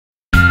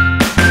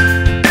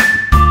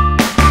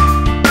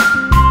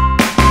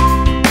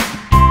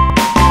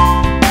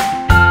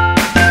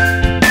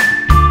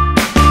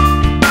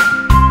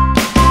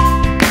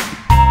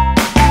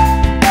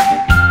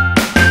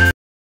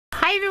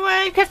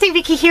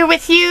here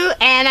with you,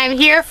 and I'm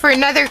here for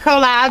another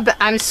collab.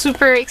 I'm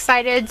super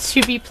excited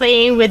to be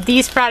playing with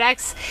these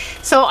products.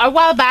 So a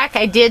while back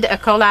I did a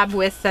collab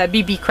with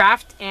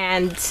Beebeecraft,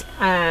 and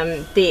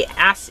they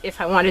asked if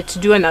I wanted to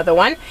do another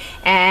one,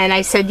 and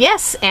I said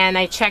yes, and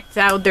I checked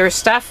out their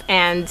stuff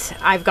and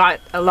I've got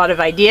a lot of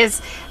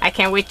ideas. I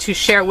can't wait to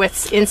share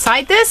what's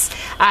inside this,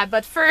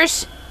 but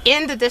first,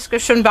 in the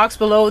description box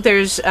below,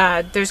 there's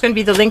going to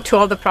be the link to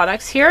all the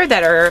products here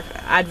that are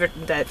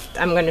that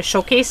I'm going to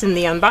showcase in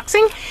the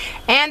unboxing,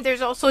 and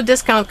there's also a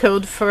discount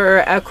code for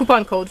a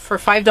coupon code for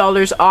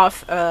 $5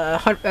 off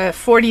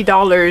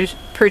 $40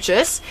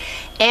 purchase,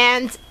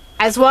 and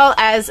as well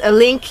as a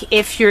link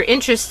if you're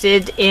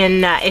interested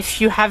in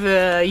if you have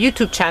a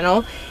YouTube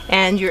channel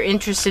and you're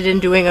interested in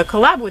doing a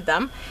collab with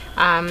them.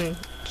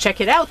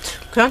 Check it out,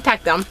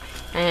 contact them,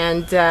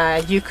 and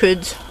you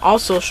could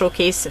also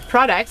showcase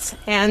products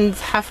and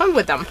have fun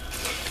with them.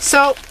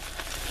 So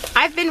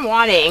I've been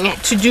wanting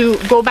to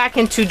go back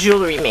into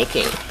jewelry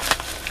making,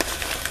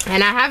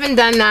 and I haven't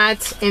done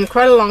that in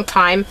quite a long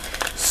time,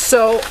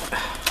 so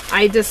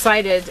I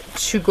decided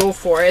to go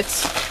for it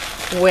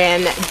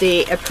when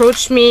they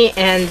approached me,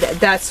 and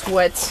that's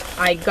what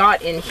I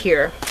got in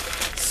here.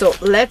 So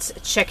let's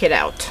check it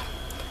out.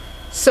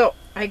 So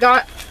I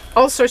got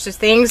all sorts of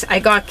things. I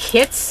got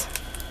kits.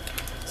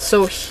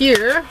 So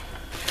here,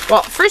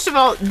 well, first of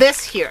all,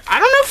 this here, I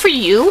don't know for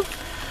you,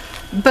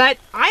 but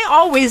I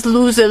always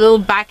lose the little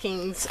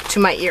backings to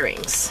my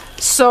earrings.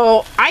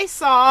 So I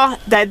saw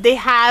that they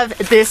have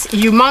this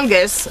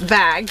humongous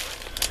bag.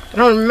 I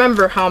don't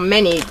remember how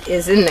many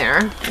is in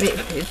there.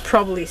 It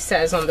probably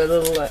says on the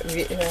little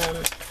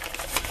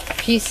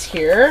piece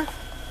here.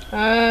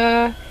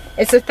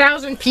 It's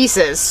 1,000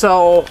 pieces,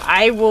 so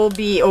I will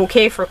be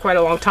okay for quite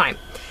a long time.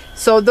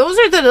 So those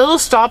are the little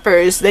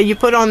stoppers that you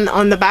put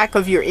on the back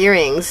of your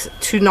earrings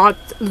to not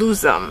lose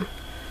them.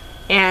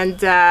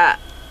 And I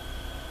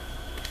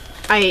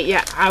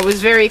was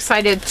very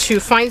excited to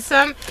find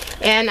some,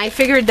 and I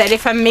figured that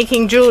if I'm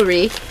making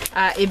jewelry,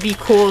 it'd be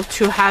cool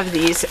to have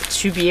these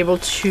to be able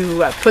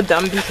to put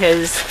them,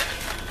 because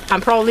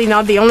I'm probably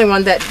not the only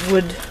one that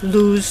would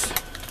lose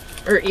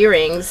her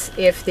earrings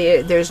if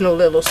there's no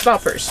little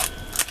stoppers.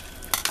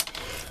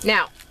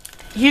 Now,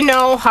 you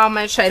know how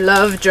much I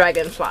love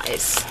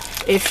dragonflies.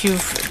 If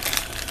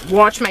you've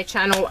watched my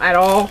channel at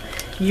all,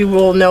 you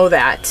will know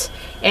that.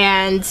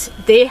 And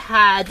they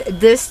had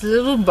this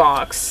little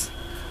box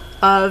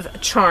of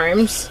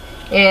charms,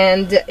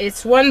 and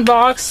it's one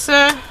box.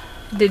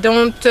 They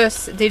don't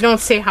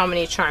say how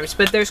many charms,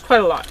 but there's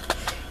quite a lot.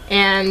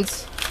 And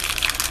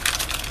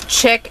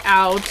check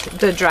out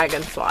the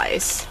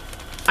dragonflies.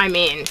 I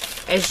mean,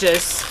 it's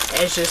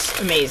just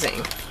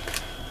amazing.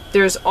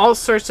 There's all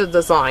sorts of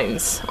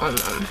designs on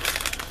them.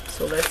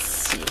 So let's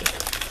see.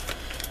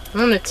 I'm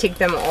going to take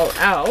them all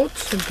out,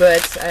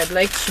 but I'd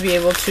like to be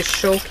able to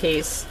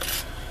showcase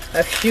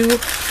a few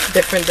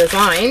different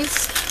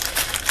designs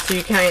so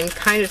you can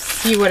kind of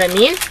see what I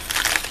mean.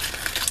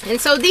 And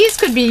so these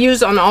could be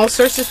used on all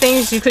sorts of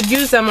things. You could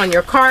use them on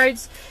your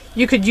cards.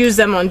 You could use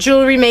them on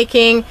jewelry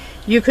making.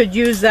 You could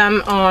use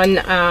them on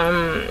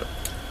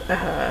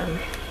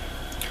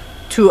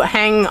to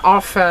hang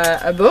off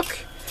a book.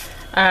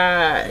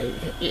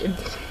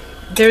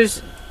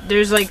 There's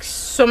like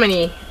so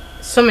many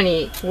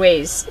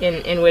ways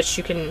in which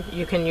you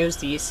can use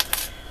these.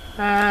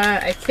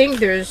 I think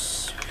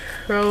there's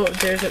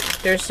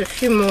a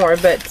few more,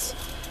 but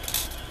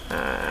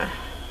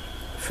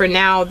for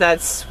now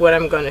that's what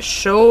I'm going to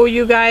show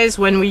you guys.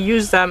 When we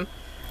use them,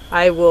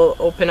 I will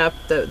open up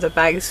the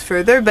bags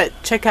further, but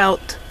check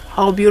out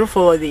how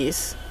beautiful are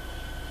these.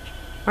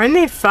 Aren't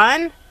they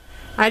fun?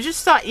 I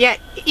just thought, yeah,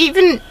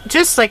 even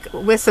just like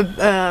with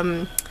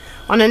a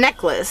on a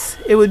necklace,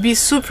 it would be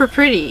super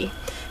pretty.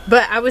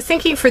 But I was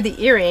thinking for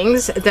the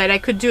earrings that I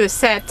could do a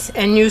set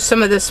and use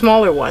some of the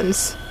smaller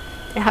ones.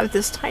 I have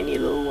this tiny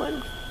little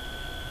one.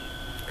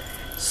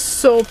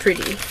 So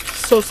pretty.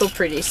 So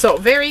pretty. So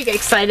very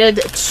excited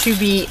to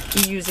be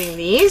using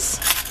these.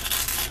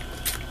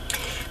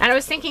 And I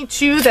was thinking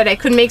too that I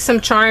could make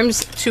some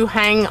charms to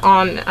hang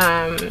on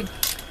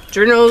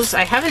journals.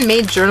 I haven't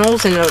made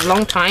journals in a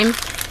long time.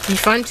 It'd be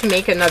fun to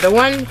make another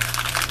one.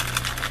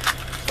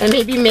 And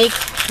maybe make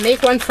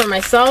one for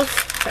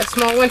myself. A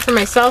small one for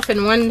myself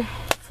and one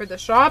for the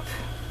shop.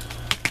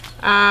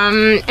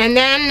 And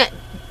then,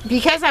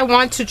 because I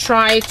want to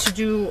try to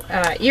do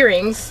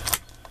earrings,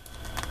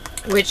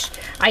 which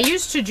I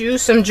used to do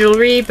some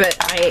jewelry, but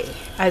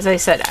as I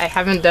said, I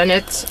haven't done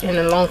it in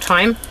a long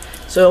time,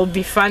 so it'll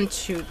be fun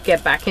to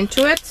get back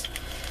into it.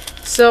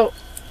 So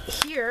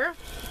here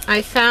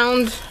I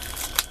found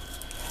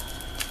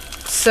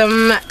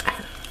some,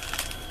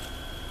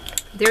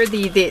 they're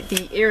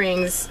the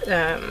earrings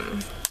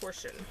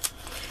portion.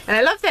 And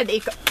I love that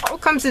it all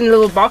comes in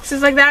little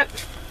boxes like that,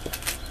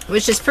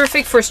 which is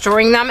perfect for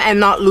storing them and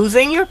not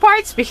losing your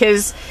parts,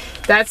 because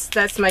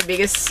that's my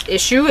biggest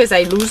issue, is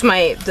I lose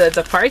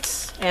the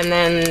parts and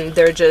then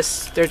they're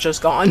just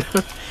gone.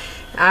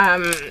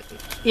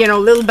 You know,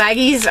 little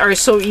baggies are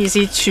so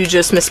easy to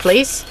just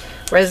misplace,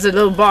 whereas the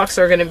little box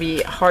are going to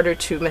be harder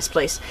to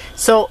misplace.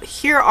 So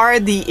here are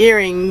the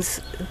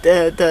earrings,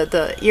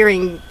 the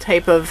earring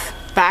type of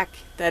back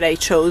that I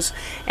chose,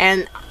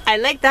 and I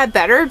like that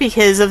better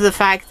because of the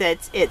fact that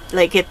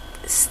it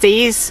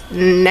stays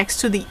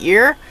next to the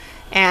ear,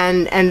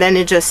 and then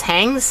it just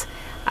hangs,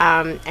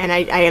 and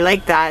I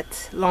like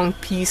that long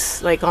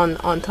piece like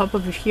on top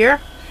of here.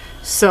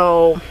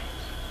 So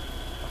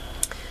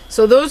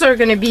those are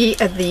going to be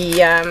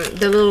the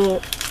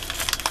little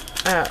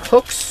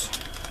hooks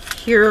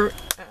here.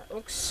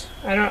 Hooks.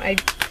 I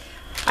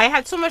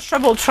had so much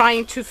trouble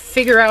trying to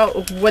figure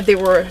out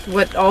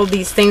what all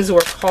these things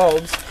were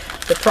called,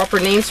 the proper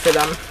names for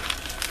them.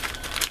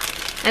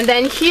 And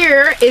then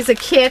here is a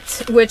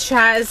kit which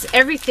has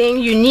everything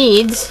you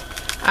need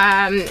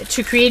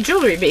to create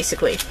jewelry,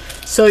 basically.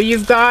 So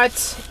you've got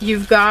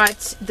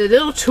the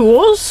little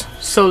tools,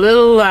 so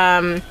little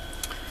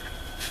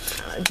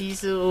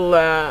these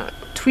little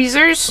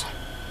tweezers,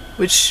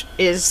 which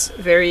is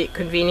very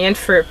convenient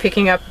for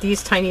picking up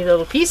these tiny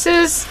little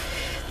pieces.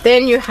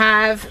 Then you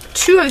have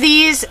 2 of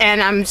these,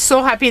 and I'm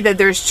so happy that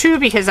there's 2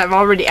 because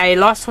I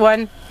lost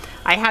one.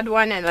 I had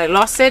one and I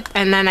lost it,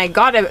 and then I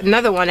got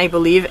another one, I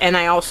believe, and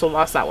I also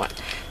lost that one.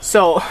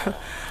 So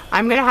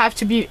I'm gonna have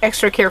to be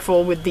extra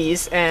careful with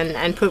these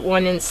and put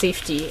one in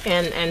safety,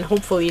 and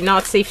hopefully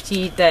not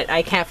safety that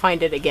I can't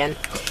find it again.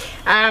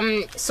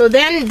 So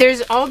then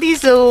there's all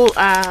these little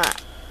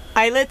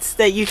eyelets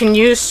that you can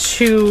use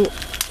to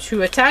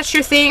attach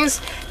your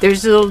things.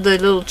 There's the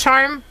little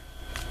charm,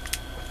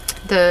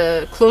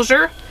 the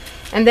closure,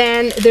 and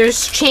then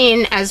there's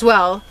chain as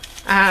well,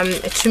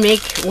 to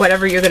make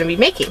whatever you're going to be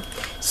making.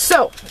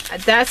 So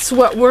that's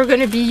what we're going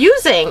to be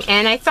using,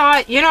 and I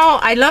thought, you know,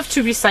 I love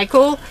to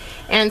recycle,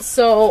 and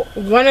so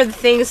one of the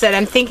things that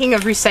I'm thinking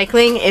of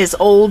recycling is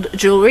old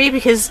jewelry,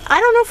 because I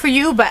don't know for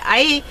you, but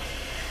I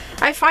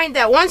find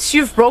that once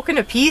you've broken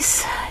a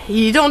piece,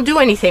 you don't do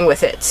anything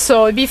with it.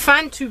 So it'd be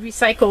fun to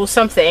recycle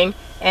something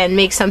and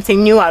make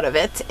something new out of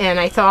it, and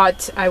I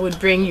thought I would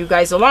bring you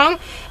guys along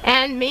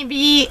and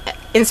maybe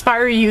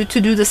inspire you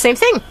to do the same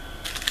thing.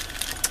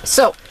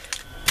 So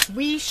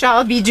we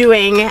shall be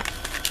doing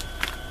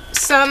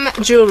some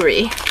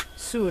jewelry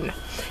soon.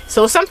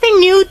 So something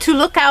new to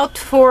look out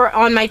for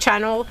on my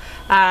channel.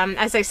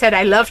 As I said,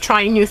 I love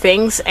trying new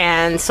things,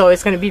 and so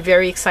it's going to be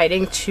very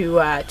exciting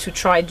to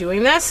try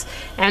doing this,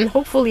 and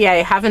hopefully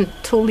I haven't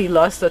totally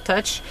lost the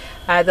touch.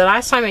 The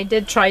last time I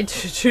did try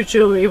to do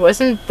jewelry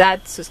wasn't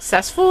that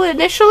successful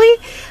initially,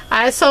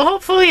 so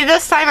hopefully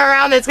this time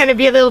around it's going to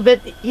be a little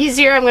bit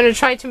easier. I'm going to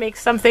try to make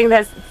something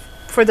that's,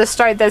 for the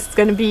start, that's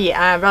going to be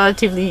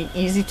relatively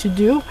easy to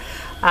do,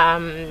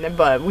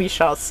 but we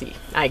shall see,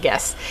 I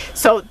guess.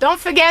 So don't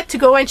forget to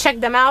go and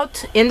check them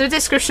out. In the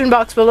description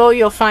box below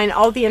you'll find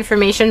all the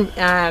information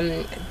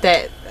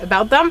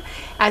about them,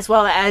 as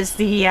well as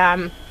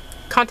the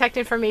contact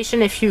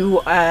information if you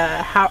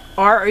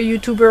are a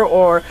YouTuber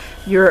or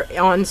you're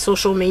on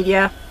social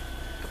media.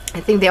 I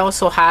think they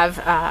also have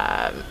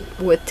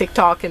with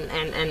TikTok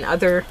and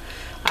other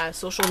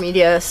social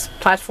media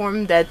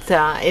platform that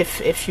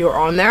if you're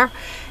on there.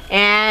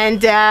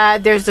 And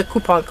there's the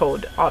coupon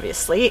code,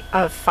 obviously,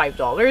 of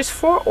 $5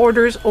 for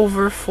orders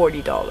over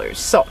 $40.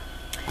 So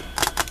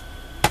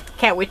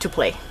can't wait to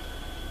play.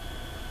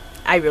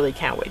 I really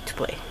can't wait to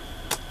play.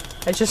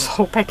 I just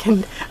hope I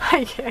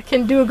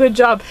can do a good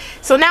job.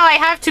 So now I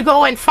have to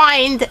go and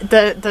find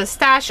the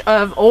stash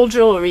of old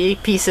jewelry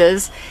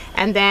pieces,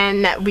 and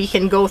then we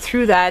can go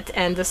through that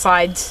and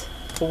decide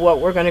what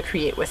we're going to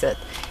create with it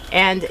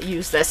and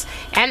use this.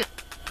 And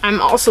I'm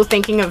also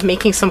thinking of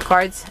making some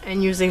cards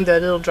and using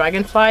the little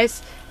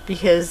dragonflies,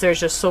 because they're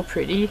just so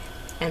pretty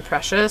and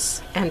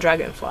precious, and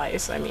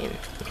dragonflies, I mean,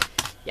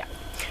 yeah.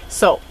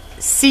 So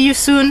see you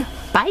soon.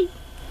 Bye.